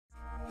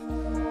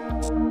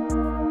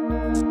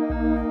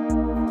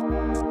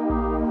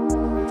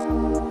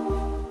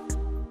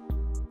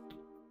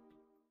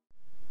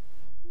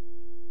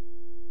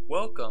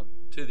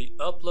to the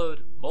Upload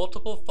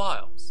Multiple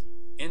Files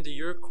into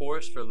Your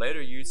Course for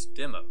Later Use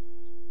demo.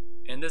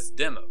 In this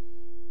demo,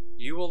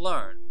 you will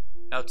learn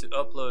how to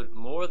upload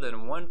more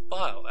than one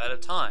file at a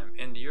time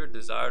into your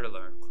Desire to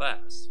Learn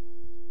class.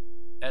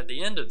 At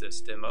the end of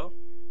this demo,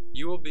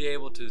 you will be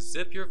able to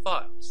zip your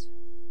files,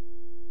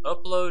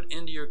 upload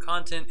into your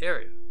content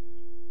area,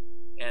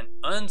 and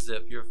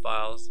unzip your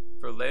files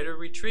for later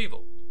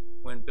retrieval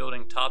when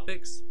building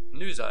topics,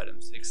 news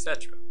items,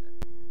 etc.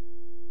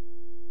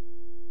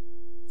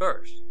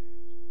 First,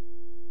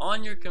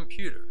 on your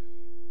computer,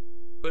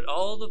 put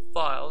all the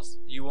files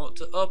you want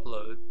to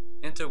upload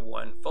into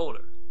one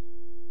folder.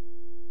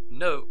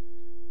 Note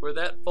where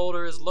that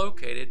folder is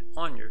located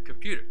on your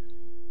computer.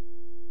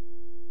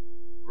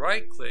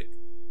 Right-click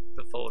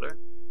the folder,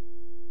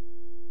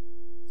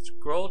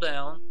 scroll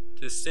down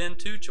to Send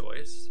to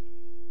choice,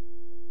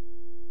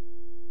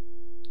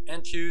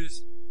 and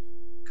choose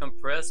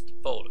Compressed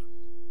Folder.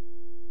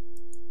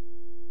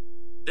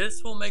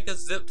 This will make a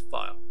zipped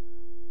file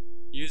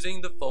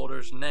using the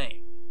folder's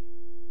name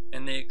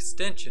and the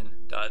extension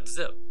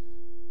 .zip.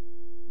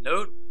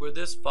 Note where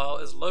this file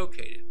is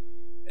located,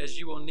 as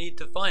you will need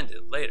to find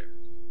it later.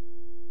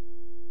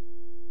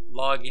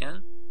 Log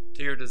in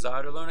to your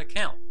Desire to Learn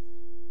account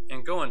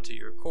and go into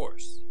your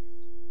course.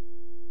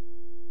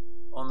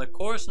 On the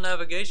course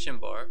navigation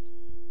bar,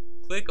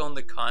 click on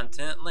the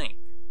content link.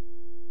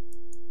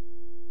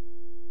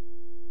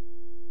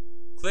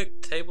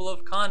 Click Table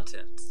of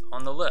Contents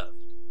on the left.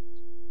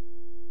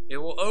 It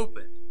will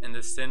open in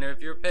the center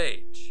of your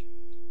page.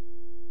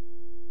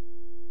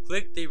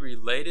 Click the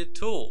Related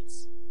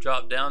Tools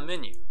drop-down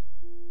menu.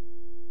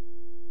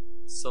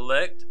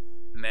 Select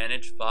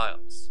Manage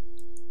Files.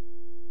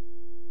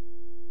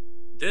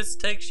 This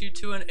takes you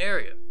to an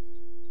area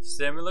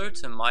similar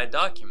to My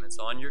Documents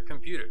on your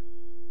computer.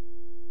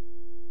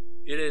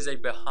 It is a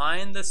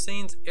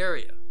behind-the-scenes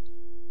area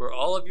where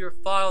all of your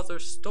files are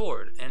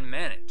stored and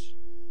managed.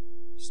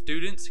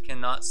 Students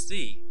cannot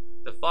see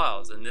the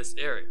files in this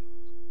area.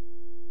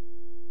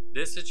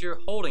 This is your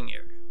holding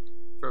area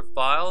for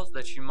files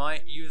that you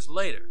might use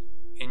later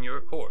in your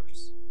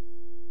course.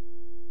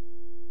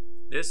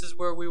 This is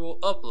where we will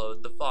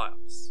upload the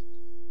files.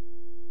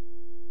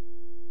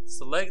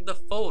 Select the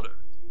folder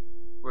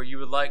where you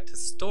would like to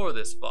store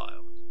this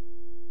file,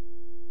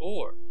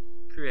 or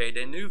create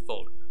a new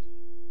folder.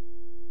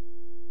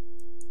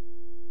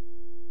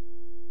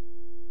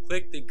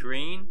 Click the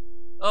green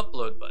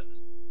Upload button.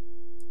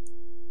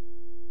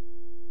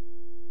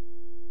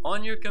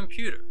 On your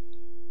computer,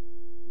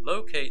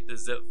 locate the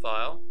zip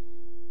file,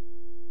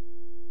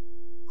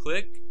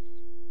 click,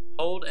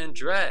 hold, and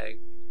drag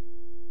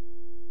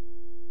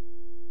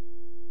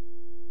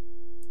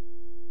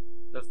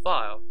the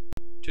file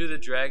to the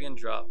drag and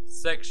drop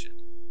section.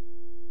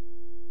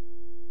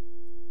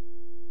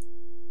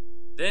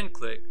 Then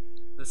click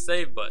the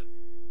Save button,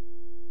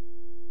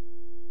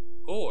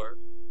 or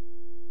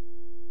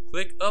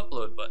click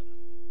Upload button.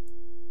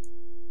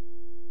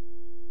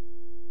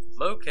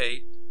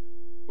 Locate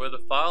where the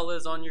file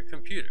is on your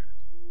computer.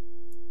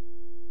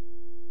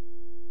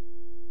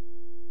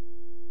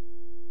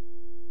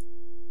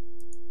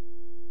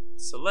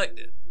 Select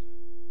it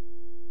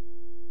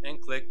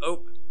and click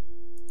Open.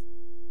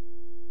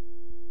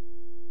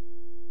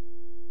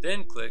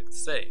 Then click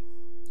Save.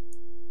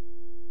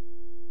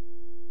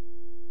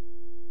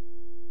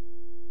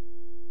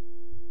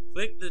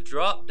 Click the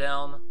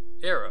drop-down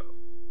arrow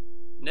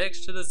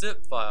next to the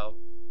zip file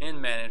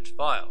in Manage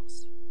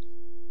Files.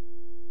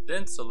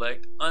 Then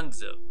select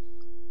Unzip.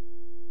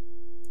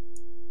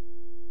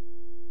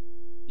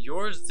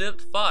 Your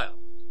zipped file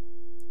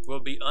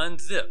will be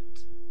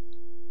unzipped.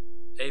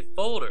 A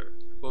folder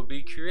will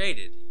be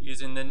created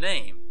using the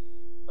name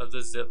of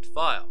the zipped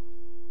file.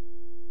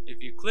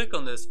 If you click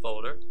on this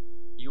folder,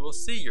 you will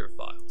see your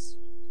files.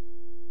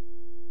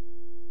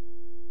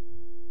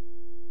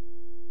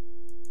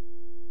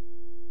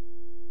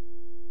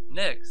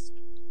 Next,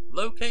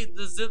 locate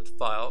the zipped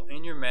file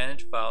in your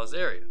Manage Files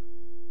area.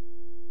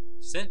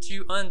 Since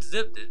you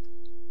unzipped it,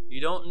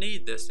 you don't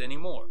need this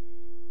anymore.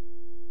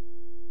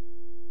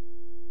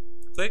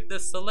 Click the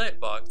Select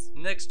box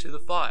next to the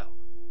file.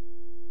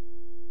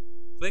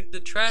 Click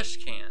the trash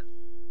can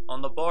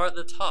on the bar at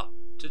the top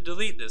to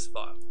delete this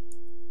file.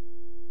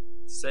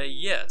 Say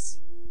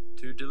Yes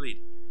to delete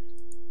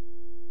it.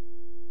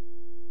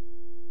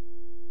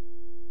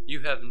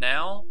 You have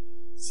now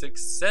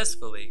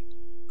successfully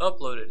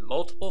uploaded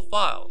multiple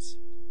files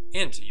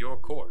into your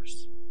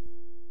course.